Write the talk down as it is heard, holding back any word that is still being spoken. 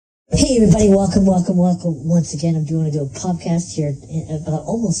Hey everybody, welcome once again. I'm doing a podcast here at about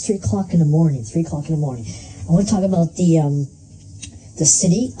almost 3 o'clock in the morning. I want to talk about the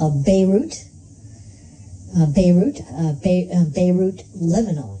city of Beirut, Beirut,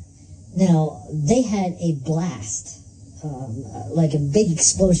 Lebanon. Now, they had a blast, like a big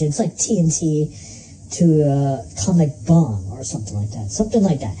explosion. It's like TNT to atomic bomb or something like that.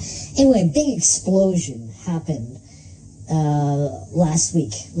 Anyway, big explosion happened last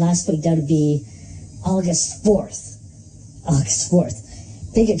week. That would be August 4th.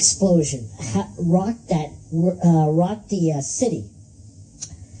 Big explosion rocked the city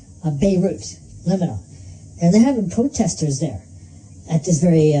of Beirut, Lebanon, and they're having protesters there at this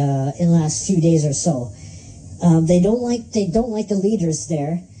very in the last few days or so. They don't like the leaders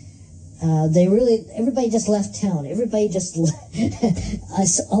there. Everybody just left town. All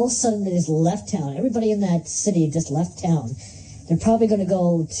of a sudden they just left town. Everybody in that city just left town. They're probably going to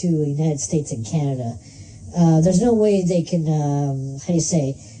go to the United States and Canada. There's no way they can,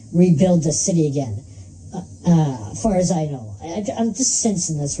 rebuild the city again. As far as I know. I'm just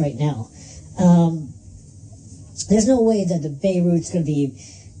sensing this right now. There's no way that the Beirut's going to be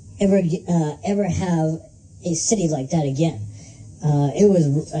ever have a city like that again. It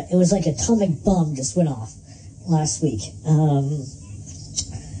was like an atomic bomb just went off last week,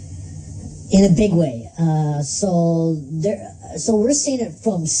 in a big way. So we're seeing it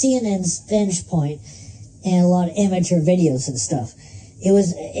from CNN's vantage point and a lot of amateur videos and stuff. It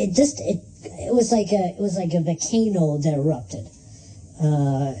was like a volcano that erupted.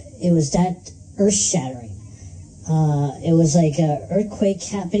 It was that earth shattering. It was like an earthquake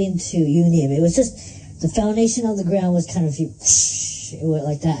happening to you name it. It was just. The foundation of the ground was kind of, it went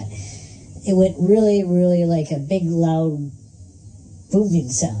like that. It went really, really like a big, loud, booming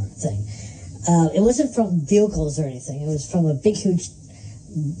sound thing. It wasn't from vehicles or anything. It was from a big, huge,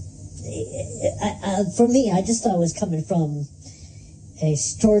 for me, I just thought it was coming from a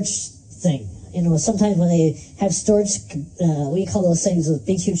storage thing. You know, sometimes when they have storage, what do you call those things, those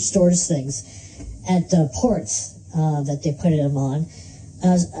big, huge storage things at the ports that they put them on.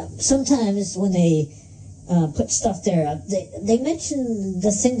 Sometimes when they put stuff there. They mentioned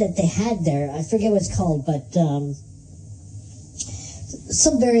the thing that they had there. I forget what it's called, but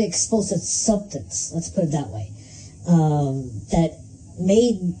some very explosive substance, let's put it that way, that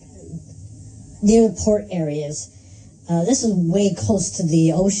made near the port areas. This is way close to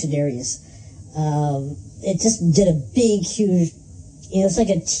the ocean areas. It just did a big, huge, it's like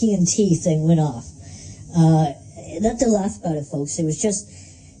a TNT thing went off. Not to laugh about it, folks. It was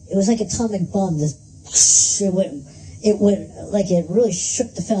like an atomic bomb. It went like it really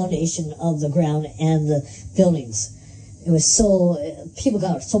shook the foundation of the ground and the buildings. It was people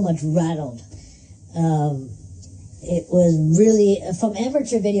got so much rattled. It was really, from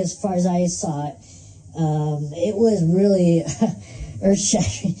amateur videos as far as I saw it, it was really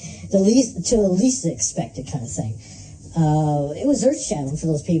earth-shattering, to the least expected kind of thing. It was earth-shattering for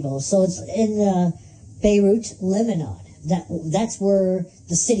those people. So it's in Beirut, Lebanon. That's where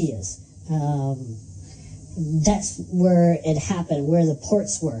the city is. That's where it happened, where the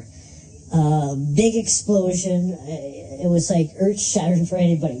ports were. Big explosion. It was like earth-shattering for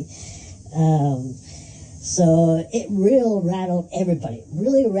anybody. So it really rattled everybody.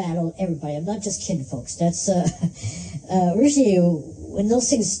 I'm not just kidding, folks. That's usually when those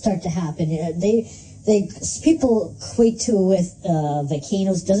things start to happen, people equate to with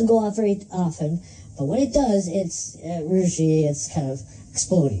volcanoes. Doesn't go off very often, but when it does, it's usually it's kind of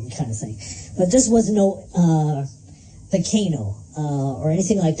exploding kind of thing. But this was no volcano or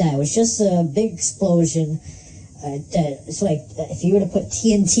anything like that. It was just a big explosion. It's like if you were to put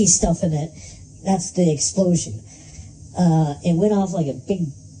TNT stuff in it, that's the explosion. It went off like a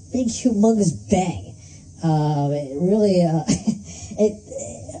big, humongous bang. It really.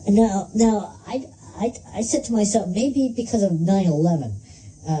 Now I said to myself, maybe because of 9/11.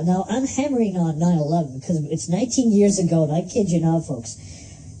 Now, I'm hammering on 9/11 because it's 19 years ago, and I kid you not, folks.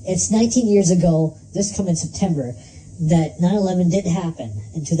 It's 19 years ago, this coming September, that 9/11 did happen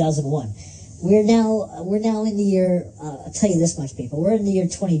in 2001. We're now in the year, I'll tell you this much, people. We're in the year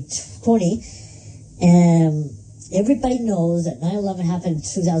 2020, and everybody knows that 9/11 happened in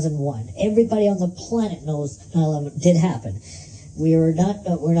 2001. Everybody on the planet knows 9/11 did happen. We're not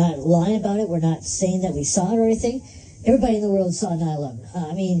lying about it. We're not saying that we saw it or anything. Everybody in the world saw 9/11.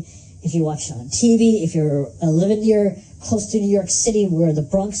 I mean, if you watch it on TV, if you're living close to New York City, where the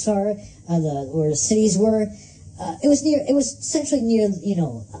Bronx are, where the cities were, it was essentially near,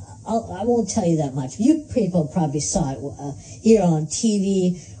 I won't tell you that much. You people probably saw it either on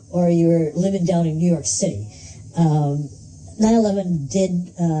TV or you were living down in New York City.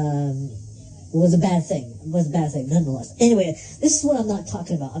 9/11 was a bad thing. Was a bad thing, nonetheless. Anyway, this is what I'm not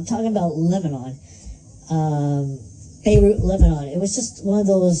talking about. I'm talking about Lebanon, Beirut, Lebanon. It was just one of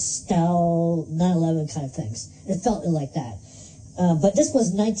those style 9/11 kind of things. It felt like that. But this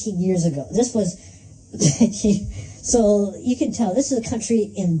was 19 years ago. This was, so you can tell this is a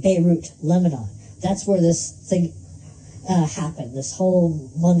country in Beirut, Lebanon. That's where this thing happened. This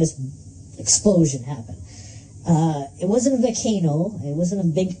whole humongous explosion happened. It wasn't a volcano. It wasn't a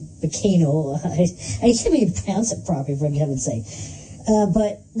big volcano. I can't even pronounce it properly, for heaven's sake.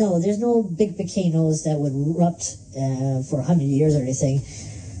 But no, there's no big volcanoes that would erupt for 100 years or anything.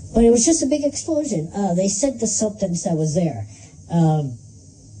 But it was just a big explosion. They said the substance that was there.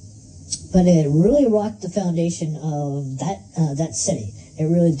 But it really rocked the foundation of that city. It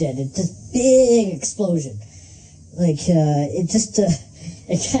really did. It just big explosion. Like it just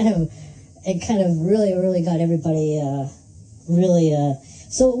it kind of really got everybody really.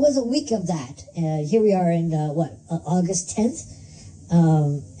 So it was a week of that. Here we are in August 10th,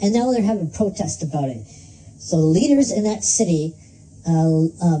 and now they're having protests about it. So the leaders in that city,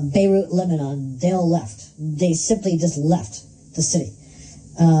 Beirut, Lebanon, they all left. They simply just left the city.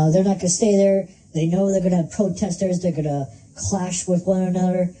 They're not going to stay there. They know they're going to have protesters. They're going to clash with one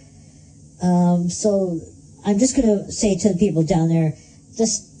another. So I'm just going to say to the people down there,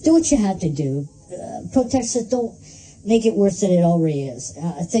 just do what you have to do. Protesters don't make it worse than it already is.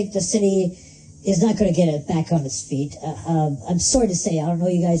 I think the city is not going to get it back on its feet. I'm sorry to say, I don't know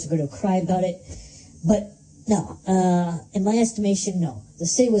you guys are going to cry about it, but no, in my estimation, no. The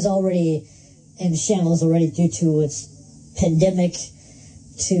city was already in shambles already due to its pandemic,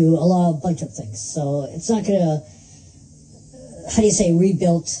 to a bunch of things. So it's not going to,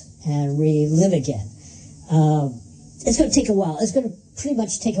 rebuild and relive again. It's going to take a while. It's going to pretty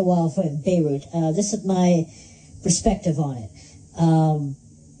much take a while for Beirut. This is my perspective on it.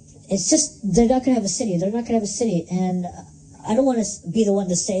 It's just, they're not going to have a city. They're not going to have a city. And I don't want to be the one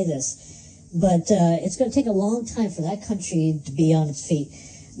to say this, but it's going to take a long time for that country to be on its feet.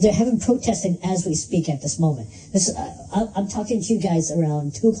 They're having protesting as we speak at this moment. I'm talking to you guys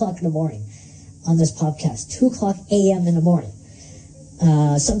around 2 o'clock in the morning on this podcast. 2 o'clock a.m. in the morning.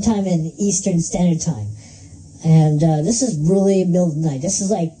 Sometime in Eastern Standard Time. And this is really middle of the night. This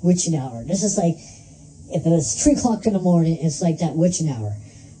is like witching hour. This is like, if it was 3 o'clock in the morning, it's like that witching hour.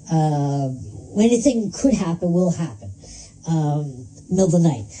 Anything could happen, will happen. Middle of the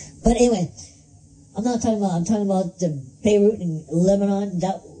night. But anyway, I'm talking about the Beirut in Lebanon.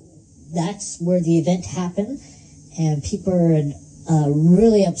 That's where the event happened. And people are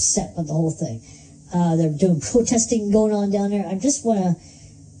really upset with the whole thing. They're doing protesting going on down there. I just want to,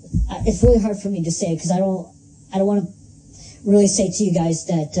 it's really hard for me to say, because I don't want to really say to you guys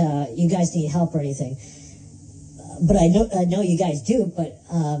that you guys need help or anything. But I know you guys do, but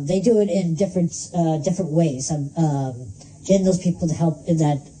they do it in different ways. I'm getting those people to help in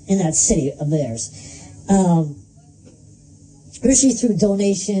that city of theirs. Usually through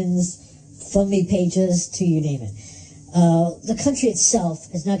donations, FundMe pages, to you name it. The country itself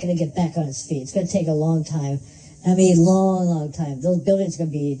is not going to get back on its feet. It's going to take a long time. I mean, long time. Those buildings are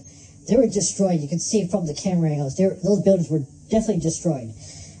going to be, they were destroyed. You can see from the camera angles. Those buildings were definitely destroyed.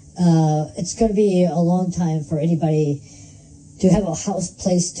 It's going to be a long time for anybody to have a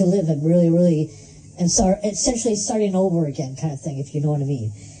place to live and really, and start essentially starting over again, kind of thing, if you know what I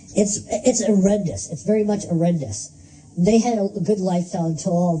mean. It's horrendous. It's very much horrendous. They had a good lifestyle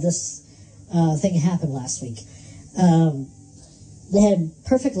until all this thing happened last week. They had a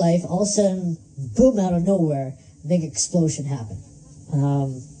perfect life. All of a sudden, boom, out of nowhere, big explosion happened.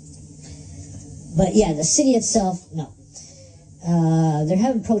 But yeah, the city itself, no. They're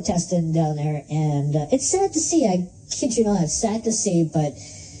having protesting down there, and it's sad to see. I kid you not, it's sad to see. But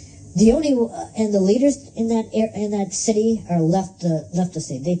the leaders in that city are left the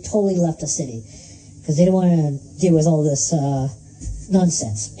city. They totally left the city because they don't want to deal with all this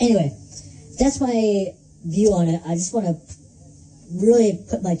nonsense. Anyway, that's my view on it. I just want to really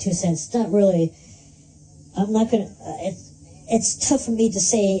put my 2 cents. I'm not gonna. It's tough for me to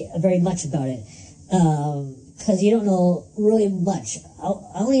say very much about it. Because you don't know really much.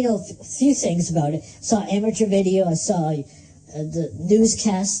 I only know a few things about it. Saw amateur video. I saw the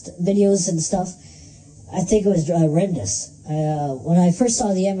newscast videos and stuff. I think it was horrendous. When I first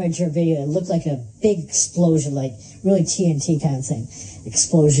saw the amateur video, it looked like a big explosion, like really TNT kind of thing.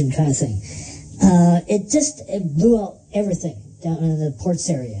 Explosion kind of thing. It blew out everything down in the ports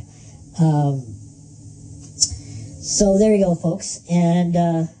area. So there you go, folks. And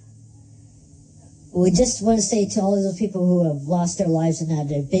we just want to say to all of those people who have lost their lives in that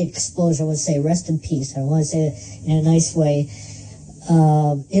big explosion, I want to say rest in peace. I want to say it in a nice way.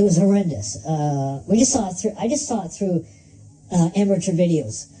 It was horrendous. I just saw it through amateur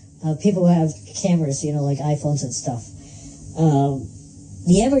videos. People who have cameras, like iPhones and stuff.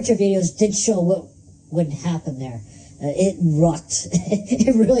 The amateur videos did show what would happen there. It rocked.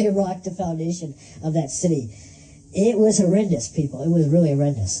 It really rocked the foundation of that city. It was horrendous, people. It was really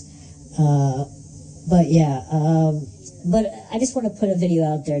horrendous. But I just want to put a video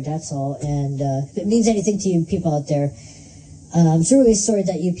out there, that's all. And if it means anything to you people out there, I'm really sorry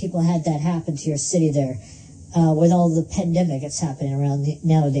that you people had that happen to your city there, with all the pandemic that's happening around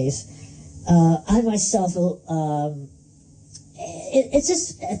nowadays. I myself,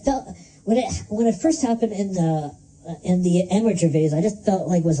 it felt, when it first happened in the amateur videos, I just felt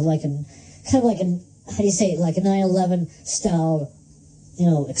like it was like how do you say it, like a 9/11 style,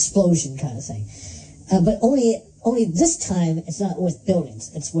 explosion kind of thing. But only this time it's not with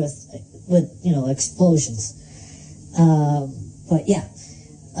buildings, it's with explosions. But yeah,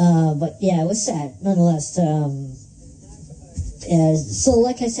 it was sad nonetheless. So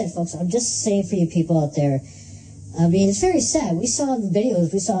like I said, folks, I'm just saying for you people out there, I mean, it's very sad. We saw the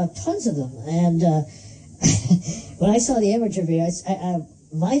videos, we saw tons of them, and when I saw the amateur video,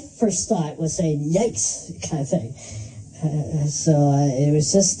 my first thought was saying, yikes, kind of thing. So it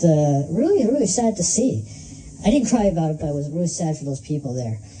was just really, really sad to see. I didn't cry about it, but I was really sad for those people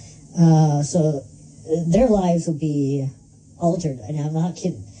there. So their lives will be altered, and I'm not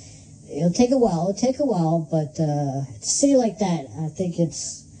kidding. It'll take a while, but a city like that, I think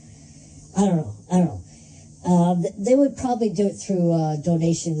I don't know. They would probably do it through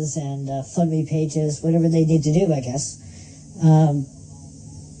donations and FundMe pages, whatever they need to do, I guess.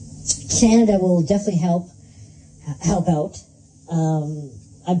 Canada will definitely help out.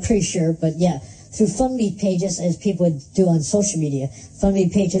 I'm pretty sure, but yeah, through FundMe pages, as people would do on social media, FundMe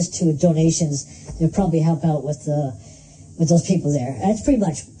pages to donations, they'll probably help out with those people there. That's pretty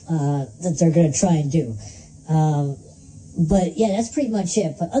much that they're going to try and do. But yeah, that's pretty much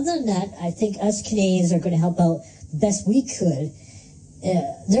it. But other than that, I think us Canadians are going to help out the best we could.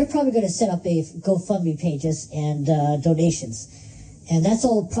 They're probably going to set up a GoFundMe pages and donations, and that's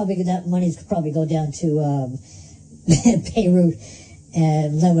all. Probably that money's probably go down to Beirut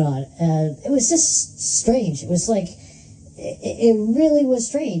and Lebanon. It was just strange. It was like it really was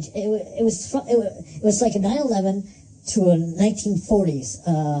strange. It was like a 9/11 to a 1940s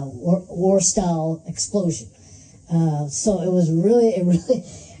war style explosion. So it really,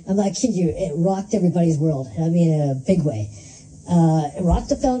 I'm not kidding you, it rocked everybody's world. I mean, in a big way. It rocked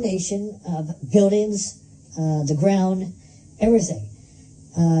the foundation, buildings, the ground, everything.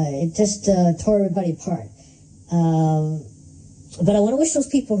 It just tore everybody apart. But I want to wish those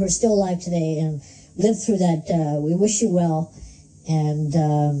people who are still alive today and lived through that, we wish you well. And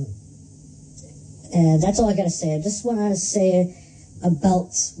that's all I got to say. I just want to say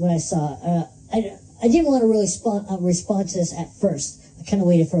about what I saw. I didn't want to really respond to this at first. I kind of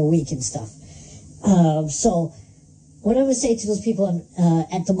waited for a week and stuff. So what I'm going to say to those people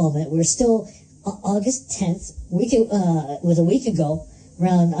at the moment, we're still August 10th. It was a week ago,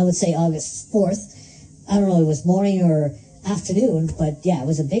 around, I would say, August 4th. I don't know, it was morning or afternoon, but yeah, it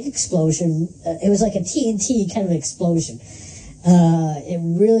was a big explosion. It was like a TNT kind of explosion. It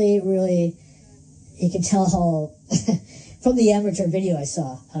really, really, you can tell how, from the amateur video I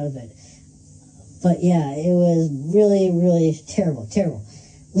saw out of it. But yeah, it was really, really terrible, terrible.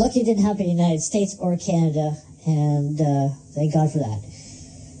 Lucky it didn't happen in the United States or Canada, and thank God for that.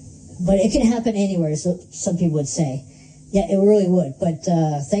 But it can happen anywhere, so some people would say. Yeah, it really would. But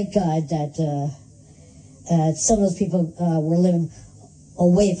thank God that some of those people were living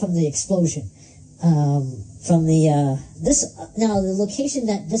away from the explosion. From the now the location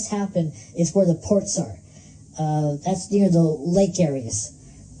that this happened is where the ports are. That's near the lake areas.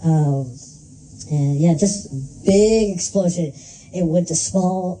 And yeah, just big explosion. It went to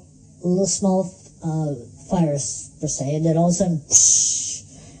little small fires per se, and then all of a sudden,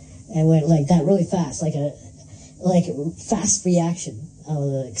 and went like that really fast, like a fast reaction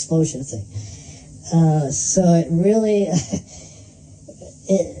of the explosion thing. So it really,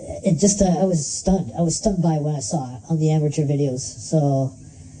 it just I was stunned. I was stunned by what I saw on the amateur videos. So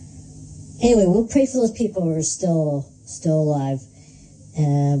anyway, we'll pray for those people who are still alive.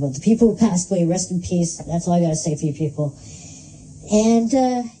 But the people who passed away, rest in peace. That's all I gotta say for you people. And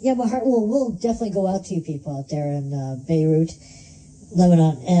yeah, my heart will definitely go out to you people out there in Beirut,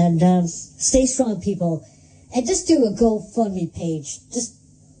 Lebanon. And stay strong, people. And just do a GoFundMe page. Just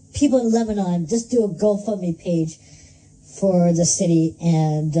people in Lebanon, just do a GoFundMe page for the city.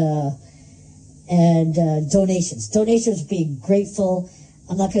 And and donations. Donations would be grateful.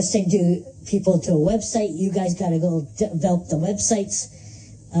 I'm not going to send people to a website. You guys got to go develop the websites.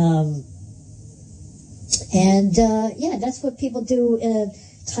 Yeah, that's what people do in a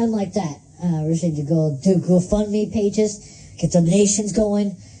time like that. We're saying to go do GoFundMe pages, get donations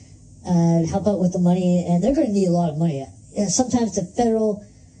going, help out with the money, and they're going to need a lot of money. Sometimes the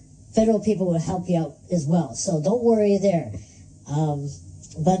federal people will help you out as well, so don't worry there.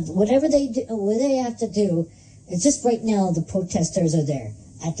 But whatever they do, what they have to do, it's just right now the protesters are there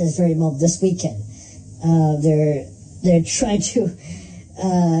at this very moment, this weekend. They're trying to.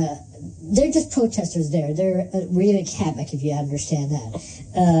 They're just protesters there. They're wreaking havoc, if you understand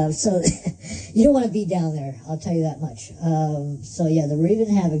that. So you don't want to be down there, I'll tell you that much. So yeah, they're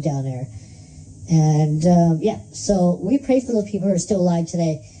wreaking havoc down there. And yeah, so we pray for those people who are still alive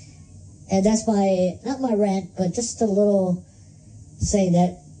today. And that's not my rant, but just a little saying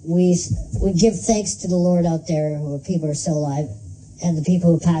that we give thanks to the Lord out there who people are still alive, and the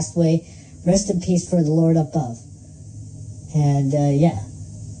people who passed away, rest in peace for the Lord above. And yeah.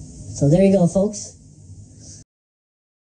 So there you go, folks.